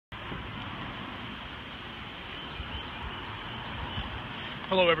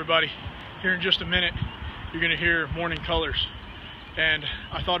Hello everybody. Here in just a minute you're going to hear Morning Colors, and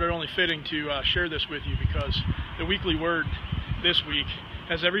I thought it only fitting to share this with you because the weekly word this week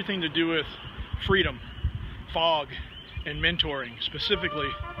has everything to do with freedom, fog, and mentoring. Specifically,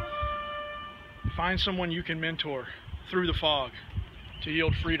 find someone you can mentor through the fog to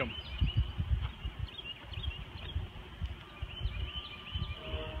yield freedom.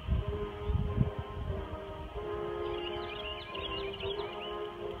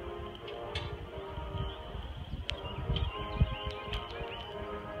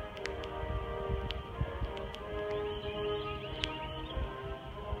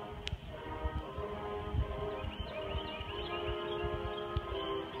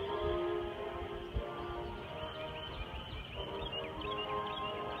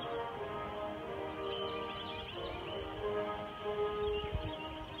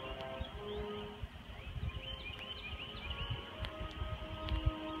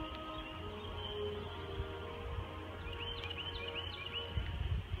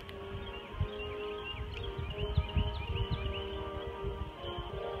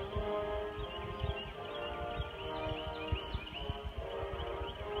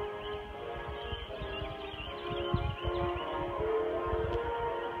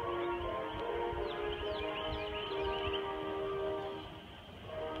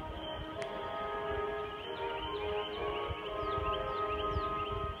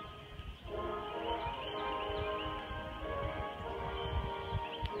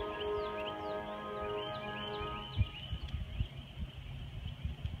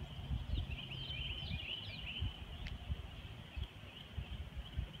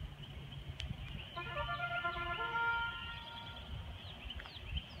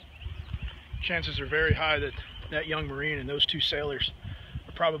 Chances are very high that that young Marine and those two sailors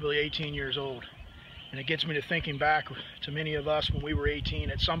are probably 18 years old. And it gets me to thinking back to many of us when we were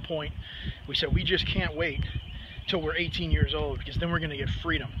 18. At some point, we said we just can't wait till we're 18 years old because then we're going to get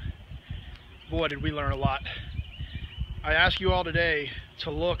freedom. Boy, did we learn a lot. I ask you all today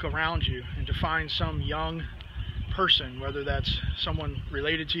to look around you and to find some young person, whether that's someone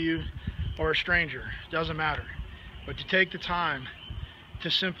related to you or a stranger, doesn't matter. But to take the time to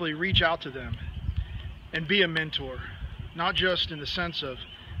simply reach out to them and be a mentor, not just in the sense of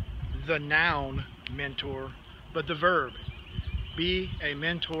the noun mentor, but the verb. Be a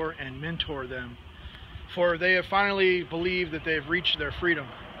mentor and mentor them, for they have finally believed that they've reached their freedom,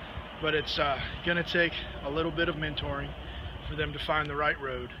 but it's going to take a little bit of mentoring for them to find the right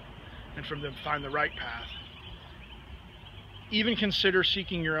road and for them to find the right path. Even consider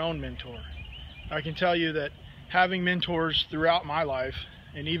seeking your own mentor. I can tell you that having mentors throughout my life,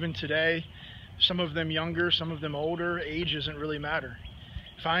 and even today, some of them younger, some of them older, age doesn't really matter.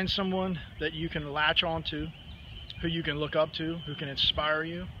 Find someone that you can latch onto, who you can look up to, who can inspire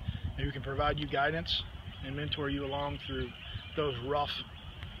you, and who can provide you guidance and mentor you along through those rough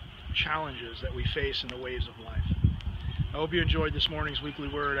challenges that we face in the waves of life. I hope you enjoyed this morning's weekly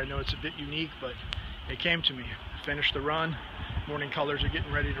word. I know it's a bit unique, but it came to me. I finished the run. Morning Colors are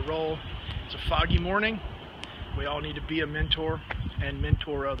getting ready to roll. It's a foggy morning. We all need to be a mentor and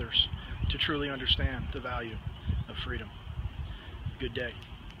mentor others to truly understand the value of freedom. Good day.